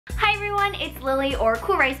Hi everyone, it's Lily or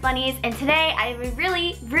CoolRiceBunnies, and today I have a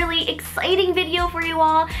really exciting video for you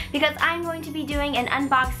all because I'm going to be doing an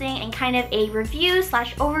unboxing and kind of a review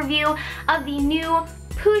slash overview of the new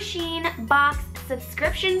PUSHEEN box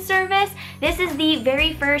subscription service. This is the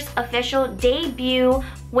very first official debut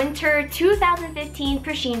winter 2015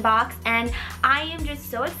 PUSHEEN box, and I am just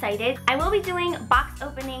so excited. I will be doing box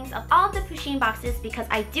openings of all of the PUSHEEN boxes because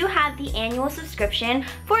I do have the annual subscription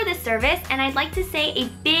for this service, and I'd like to say a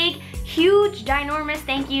big, huge, ginormous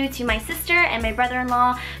thank you to my sister and my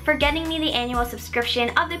brother-in-law for getting me the annual subscription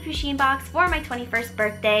of the PUSHEEN box for my 21st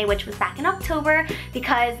birthday, which was back in October,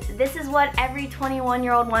 because this is what every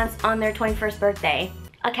 21-year-old wants on their 21st birthday.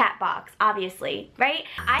 A cat box, obviously, right?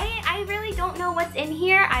 I really don't know what's in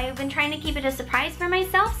here. I've been trying to keep it a surprise for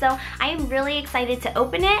myself, so I am really excited to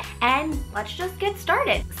open it, and let's just get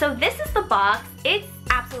started. So this is the box. It's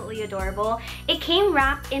absolutely adorable. It came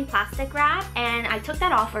wrapped in plastic wrap, and I took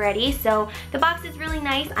that off already, so the box is really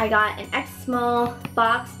nice. I got an extra small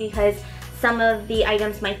box because some of the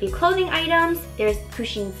items might be clothing items. There's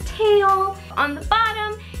PUSHEEN's tail. On the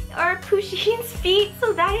bottom are PUSHEEN's feet,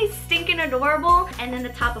 so that is stinking adorable. And then the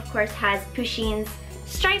top, of course, has PUSHEEN's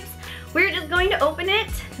stripes. We're just going to open it.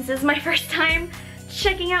 This is my first time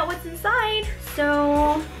checking out what's inside,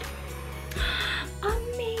 so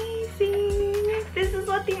amazing. This is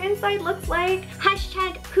what the inside looks like.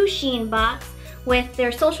 Hashtag PUSHEEN box with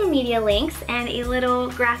their social media links and a little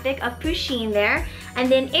graphic of PUSHEEN there.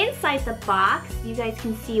 And then inside the box, you guys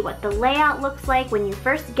can see what the layout looks like when you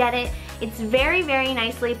first get it. It's very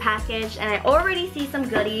nicely packaged, and I already see some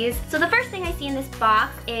goodies. So the first thing I see in this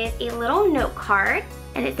box is a little note card,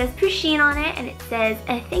 and it says PUSHEEN on it, and it says,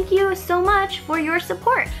 thank you so much for your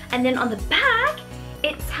support. And then on the back,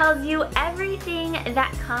 it tells you everything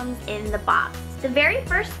that comes in the box. The very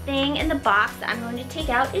first thing in the box that I'm going to take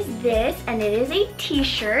out is this, and it is a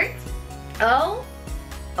t-shirt. Oh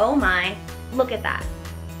my, look at that.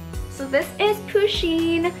 So this is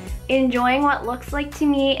PUSHEEN enjoying what looks like to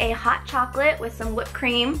me a hot chocolate with some whipped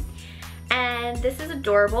cream, and this is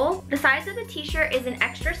adorable. The size of the t-shirt is an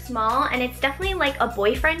extra small, and it's definitely like a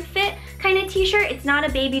boyfriend fit kind of t-shirt. It's not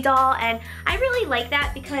a baby doll, and I really like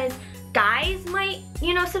that because guys might,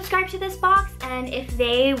 you know, subscribe to this box, and if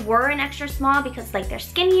they were an extra small because like they're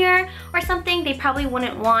skinnier or something, they probably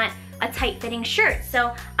wouldn't want a tight-fitting shirt.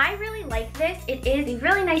 So I really like this. It is a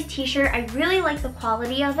really nice t-shirt. I really like the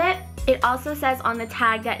quality of it. It also says on the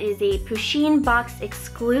tag that is a PUSHEEN box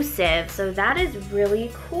exclusive, so that is really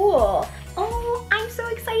cool. Oh, I'm so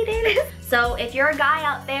excited. So if you're a guy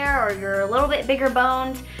out there or you're a little bit bigger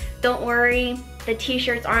boned, don't worry. The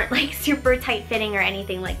t-shirts aren't like super tight fitting or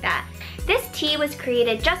anything like that. This tee was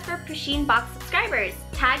created just for PUSHEEN box subscribers.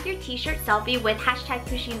 Tag your t-shirt selfie with hashtag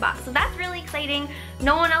PUSHEEN box. So that's really exciting.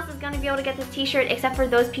 No one else is gonna be able to get this t-shirt except for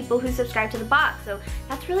those people who subscribe to the box. So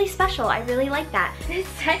that's really special. I really like that. The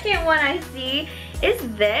second one I see is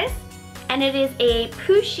this, and it is a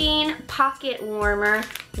PUSHEEN pocket warmer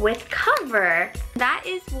with cover. That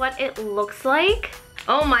is what it looks like.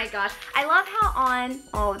 Oh my gosh. I love how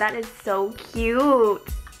oh, that is so cute.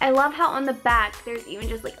 I love how on the back there's even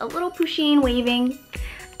just like a little PUSHEEN waving.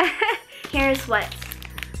 Here's what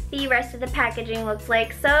the rest of the packaging looks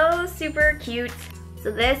like. So super cute. So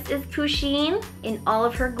this is PUSHEEN in all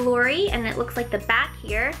of her glory, and it looks like the back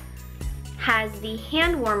here has the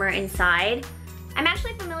hand warmer inside. I'm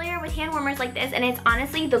actually familiar with hand warmers like this, and it's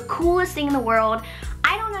honestly the coolest thing in the world.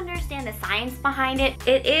 I don't understand the science behind it.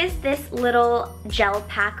 It is this little gel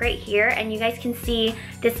pack right here, and you guys can see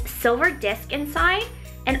this silver disc inside,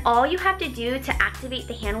 and all you have to do to activate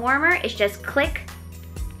the hand warmer is just click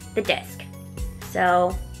the disc.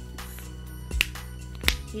 So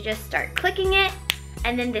you just start clicking it,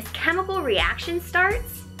 and then this chemical reaction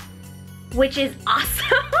starts, which is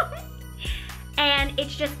awesome. And it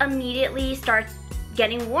just immediately starts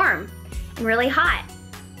getting warm and really hot,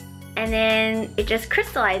 and then it just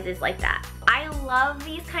crystallizes like that. I love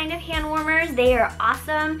these kind of hand warmers. They are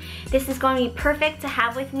awesome. This is going to be perfect to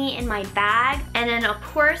have with me in my bag. And then of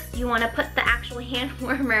course you want to put the actual hand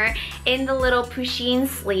warmer in the little PUSHEEN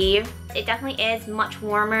sleeve. It definitely is much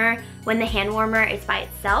warmer when the hand warmer is by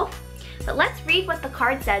itself. But let's read what the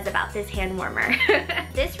card says about this hand warmer.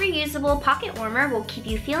 This reusable pocket warmer will keep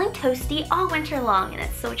you feeling toasty all winter long, and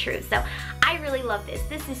it's so true. So I really love this.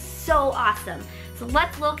 This is so awesome. So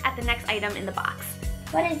let's look at the next item in the box.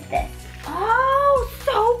 What is this? Oh,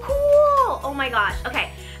 so cool! Oh my gosh,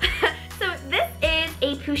 okay. So this is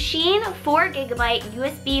a PUSHEEN 4GB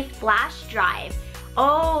USB flash drive.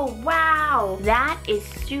 Oh wow, that is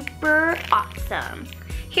super awesome.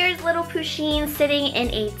 Here's little PUSHEEN sitting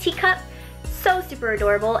in a teacup. so super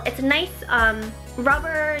adorable. It's a nice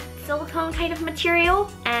rubber silicone kind of material,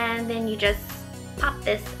 and then you just pop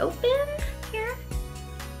this open here.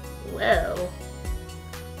 Whoa,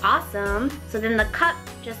 awesome. So then the cup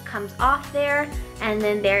just comes off there, and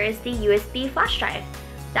then there is the USB flash drive.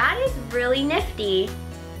 That is really nifty.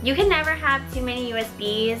 You can never have too many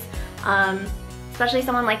USBs, especially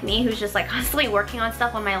someone like me who's just like constantly working on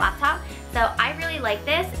stuff on my laptop. So I really like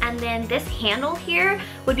this, and then this handle here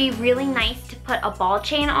would be really nice to put a ball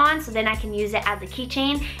chain on, so then I can use it as a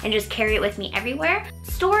keychain and just carry it with me everywhere.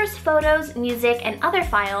 Stores photos, music, and other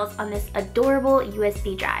files on this adorable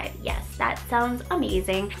USB drive. Yes, that sounds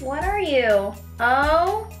amazing. What are you?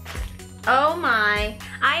 Oh my.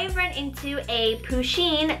 I've run into a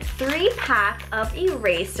PUSHEEN 3-pack of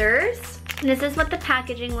erasers. And this is what the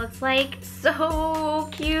packaging looks like. So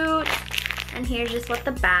cute. And here's just what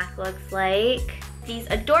the back looks like. These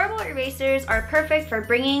adorable erasers are perfect for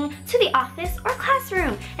bringing to the office or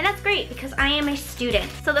classroom. And that's great because I am a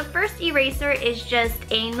student. So the first eraser is just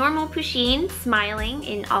a normal PUSHEEN smiling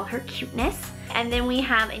in all her cuteness. And then we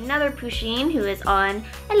have another PUSHEEN who is on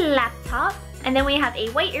a laptop. And then we have a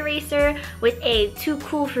white eraser with a too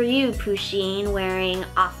cool for you PUSHEEN wearing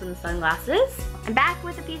awesome sunglasses. I'm back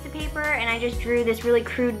with a piece of paper, and I just drew this really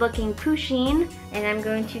crude looking PUSHEEN, and I'm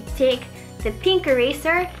going to take the pink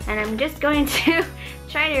eraser, and I'm just going to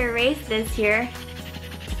try to erase this here.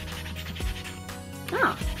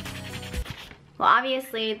 Oh. Well,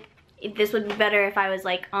 obviously, this would be better if I was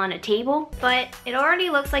like on a table, but it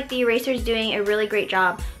already looks like the eraser is doing a really great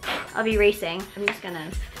job of erasing. I'm just gonna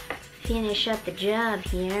finish up the job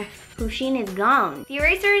here. PUSHEEN is gone. The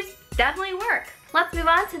erasers definitely work. Let's move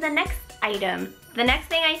on to the next item. The next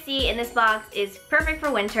thing I see in this box is perfect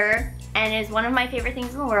for winter and is one of my favorite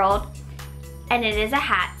things in the world. And it is a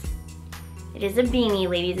hat. It is a beanie,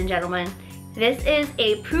 ladies and gentlemen. This is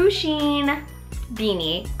a PUSHEEN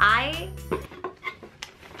beanie.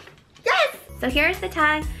 Yes! So here's the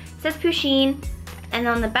tag. It says PUSHEEN, and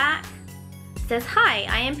on the back it says, "Hi,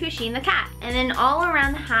 I am PUSHEEN the cat." And then all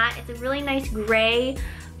around the hat, it's a really nice gray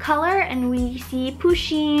color, and we see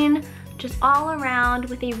PUSHEEN just all around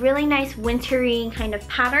with a really nice wintry kind of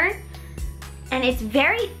pattern. And it's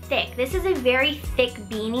very thick. This is a very thick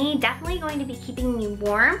beanie, definitely going to be keeping you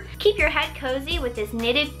warm. Keep your head cozy with this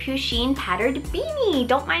knitted PUSHEEN patterned beanie.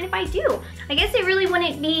 Don't mind if I do. I guess it really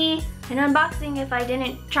wouldn't be an unboxing if I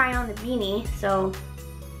didn't try on the beanie. So,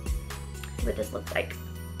 let's see what this looks like.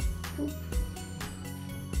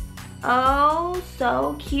 Oh,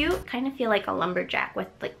 so cute. Kind of feel like a lumberjack with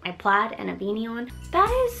like my plaid and a beanie on. That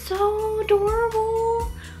is so adorable.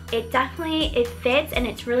 It fits and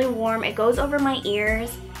it's really warm. It goes over my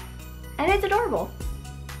ears and it's adorable.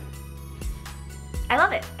 I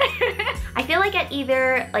love it. I feel like at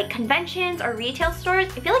either like conventions or retail stores,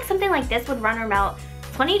 I feel like something like this would run about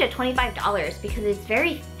 $20 to $25 because it's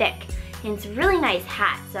very thick and it's a really nice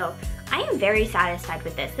hat. So I am very satisfied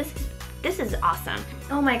with this. This is awesome.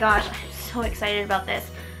 Oh my gosh, I'm so excited about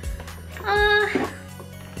this.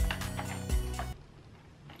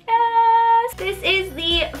 Yes, this is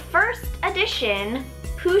the first edition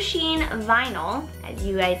PUSHEEN vinyl, as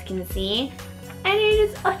you guys can see, and it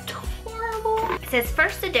is adorable. It says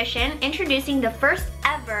first edition, introducing the first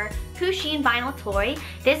ever PUSHEEN vinyl toy.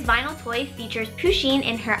 This vinyl toy features PUSHEEN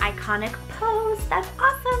in her iconic pose. That's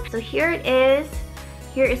awesome. So here it is.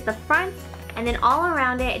 Here is the front. And then all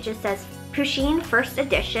around it, it just says PUSHEEN First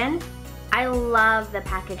Edition. I love the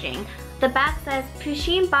packaging. The back says,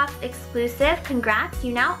 PUSHEEN box exclusive. Congrats,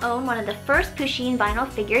 you now own one of the first PUSHEEN vinyl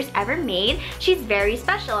figures ever made. She's very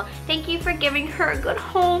special. Thank you for giving her a good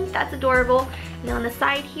home. That's adorable. And on the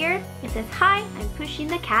side here, it says, hi, I'm PUSHEEN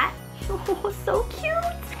the cat. Oh, so cute.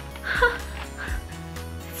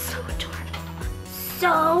 So adorable.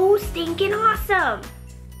 So stinking awesome.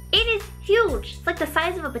 It is huge. It's like the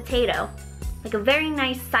size of a potato. Like a very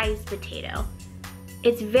nice sized potato.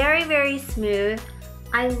 It's very, very smooth.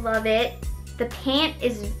 I love it. The paint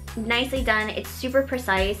is nicely done. It's super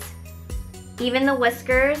precise. Even the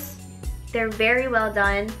whiskers, they're very well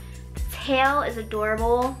done. The tail is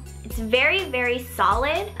adorable. It's very, very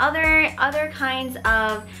solid. Other kinds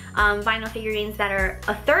of vinyl figurines that are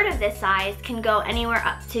a third of this size can go anywhere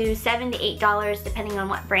up to $7 to $8 depending on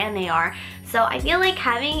what brand they are. So I feel like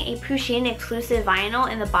having a PUSHEEN exclusive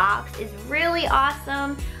vinyl in the box is really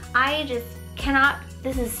awesome. I just cannot,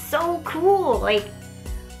 this is so cool. Like,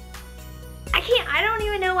 I don't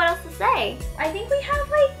even know what else to say. I think we have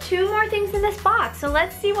like 2 more things in this box, so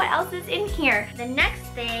let's see what else is in here. The next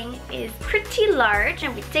thing is pretty large,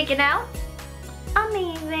 and we take it out.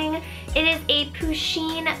 Amazing. It is a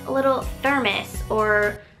PUSHEEN little thermos,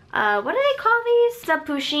 or what do they call these? A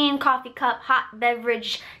PUSHEEN coffee cup hot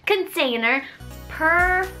beverage container.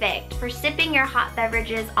 Perfect for sipping your hot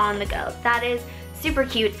beverages on the go. That is super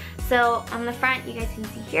cute. So on the front, you guys can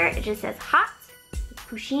see here, it just says hot,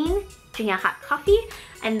 PUSHEEN, drinking a hot coffee.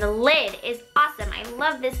 And the lid is awesome. I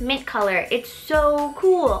love this mint color. It's so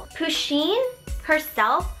cool. PUSHEEN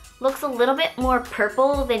herself looks a little bit more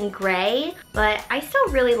purple than gray, but I still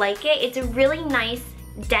really like it. It's a really nice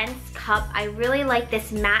dense cup. I really like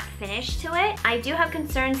this matte finish to it. I do have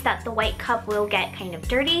concerns that the white cup will get kind of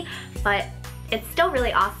dirty, but it's still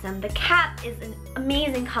really awesome. The cap is an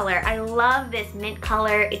amazing color. I love this mint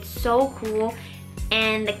color. It's so cool.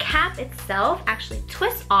 And the cap itself actually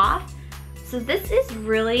twists off. So this is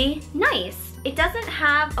really nice. It doesn't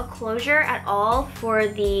have a closure at all for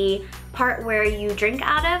the part where you drink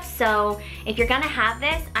out of. So if you're gonna have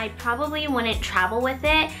this, I probably wouldn't travel with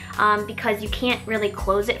it because you can't really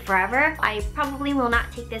close it forever. I probably will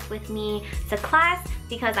not take this with me to class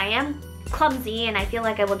because I am clumsy and I feel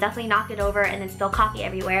like I will definitely knock it over and then spill coffee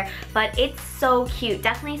everywhere, but it's so cute.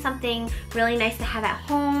 Definitely something really nice to have at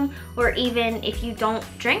home, or even if you don't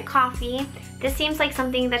drink coffee, this seems like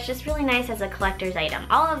something that's just really nice as a collector's item.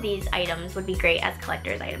 All of these items would be great as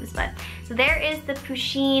collector's items, but so there is the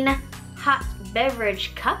PUSHEEN hot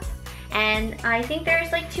beverage cup, and I think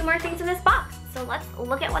there's like 2 more things in this box, so let's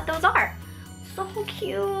look at what those are. So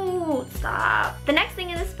cute, stop. The next thing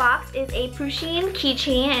in this box is a PUSHEEN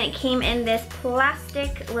keychain, and it came in this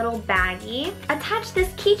plastic little baggie. Attach this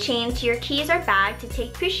keychain to your keys or bag to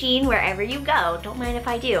take PUSHEEN wherever you go. Don't mind if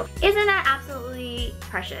I do. Isn't that absolutely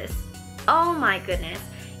precious? Oh my goodness.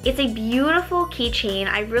 It's a beautiful keychain.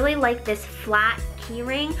 I really like this flat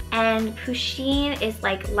keyring, and PUSHEEN is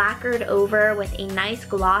like lacquered over with a nice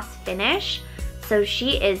gloss finish. So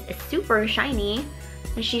she is super shiny.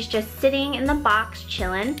 And she's just sitting in the box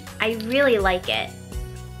chilling. I really like it.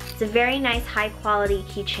 It's a very nice high quality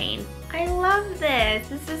keychain. I love this.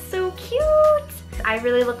 This is so cute. I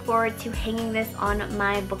really look forward to hanging this on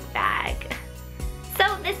my book bag.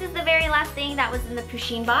 So this is the very last thing that was in the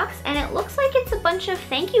PUSHEEN box, and it looks like it's a bunch of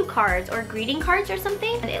thank you cards or greeting cards or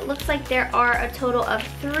something. And it looks like there are a total of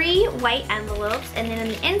 3 white envelopes, and then on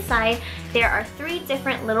the inside there are 3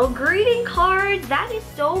 different little greeting cards. That is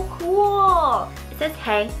so cool. It says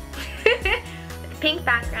hey with pink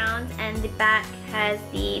background, and the back has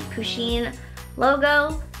the PUSHEEN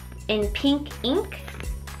logo in pink ink.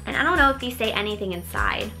 And I don't know if these say anything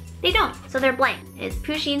inside. They don't, so they're blank. It's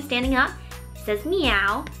PUSHEEN standing up. It says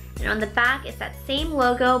meow, and on the back it's that same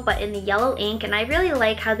logo but in the yellow ink, and I really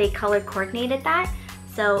like how they color coordinated that.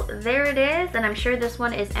 So there it is, and I'm sure this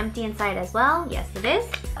one is empty inside as well. Yes, it is.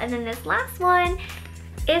 And then this last one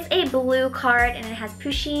is a blue card, and it has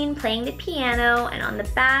PUSHEEN playing the piano, and on the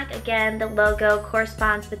back, again, the logo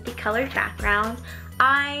corresponds with the colored background.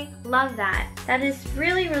 I love that. That is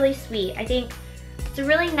really, really sweet. I think it's a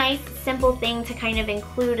really nice, simple thing to kind of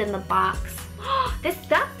include in the box.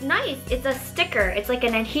 That's nice. It's a sticker. It's like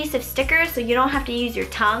an adhesive sticker, so you don't have to use your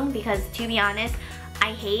tongue, because to be honest,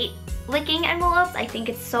 I hate licking envelopes. I think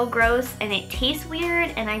it's so gross and it tastes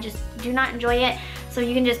weird, and I just do not enjoy it. So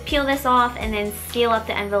you can just peel this off and then scale up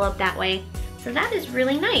the envelope that way. So that is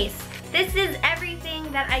really nice. This is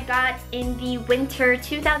everything that I got in the winter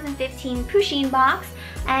 2015 PUSHEEN box,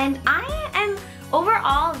 and I am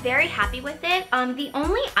overall very happy with it. The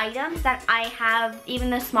only items that I have even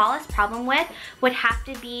the smallest problem with would have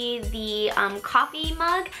to be the coffee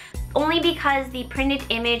mug, only because the printed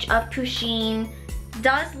image of PUSHEEN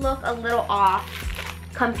does look a little off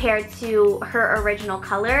compared to her original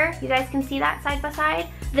color. You guys can see that side by side.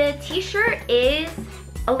 The t-shirt is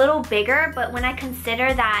a little bigger, but when I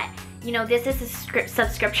consider that, you know, this is a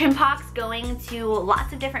subscription box going to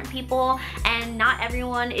lots of different people, and not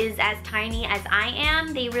everyone is as tiny as I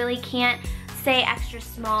am. They really can't say extra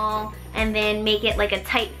small and then make it like a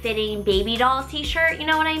tight-fitting baby doll t-shirt, you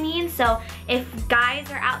know what I mean? So if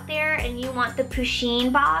guys are out there and you want the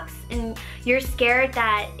PUSHEEN box and you're scared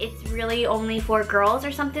that it's really only for girls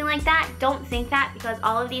or something like that, don't think that, because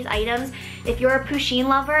all of these items, if you're a PUSHEEN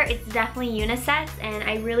lover, it's definitely unisex, and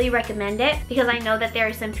I really recommend it because I know that there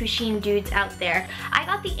are some PUSHEEN dudes out there. I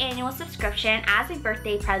got the annual subscription as a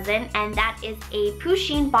birthday present, and that is a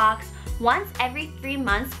PUSHEEN box once every 3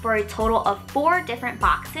 months for a total of 4 different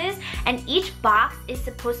boxes, and each box is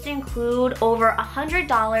supposed to include over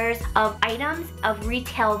 $100 of items of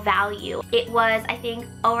retail value. It was, I think,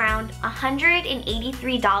 around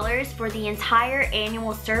 $183 for the entire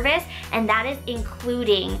annual service, and that is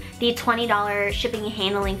including the $20 shipping and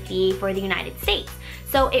handling fee for the United States.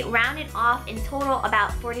 So it rounded off in total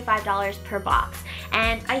about $45 per box.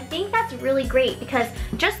 And I think that's really great because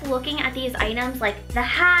just looking at these items like the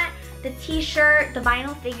hat, the t-shirt, the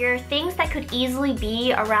vinyl figure, things that could easily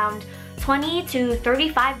be around $20 to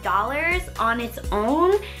 $35 on its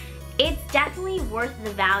own, it's definitely worth the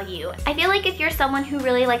value. I feel like if you're someone who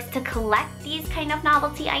really likes to collect these kind of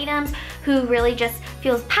novelty items, who really just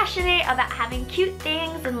feels passionate about having cute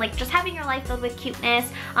things and like just having your life filled with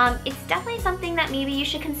cuteness, it's definitely something that maybe you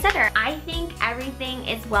should consider. I think everything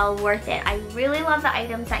is well worth it. I really love the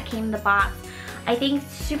items that came in the box. I think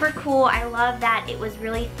it's super cool. I love that it was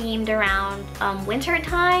really themed around winter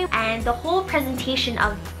time, and the whole presentation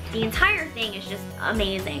of the entire thing is just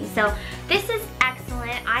amazing. So this is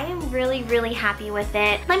excellent. I am really, really happy with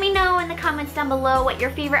it. Let me know in the comments down below what your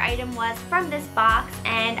favorite item was from this box,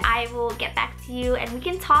 and I will get back to you and we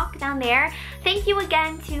can talk down there. Thank you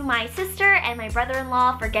again to my sister and my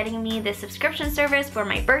brother-in-law for getting me this subscription service for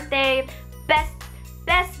my birthday. Best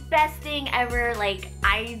thing ever. Like,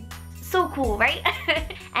 so cool, right?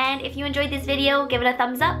 And if you enjoyed this video, give it a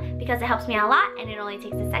thumbs up because it helps me out a lot and it only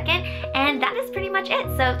takes a second. And that is pretty much it.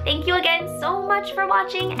 So thank you again so much for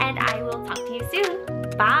watching, and I will talk to you soon.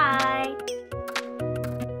 Bye!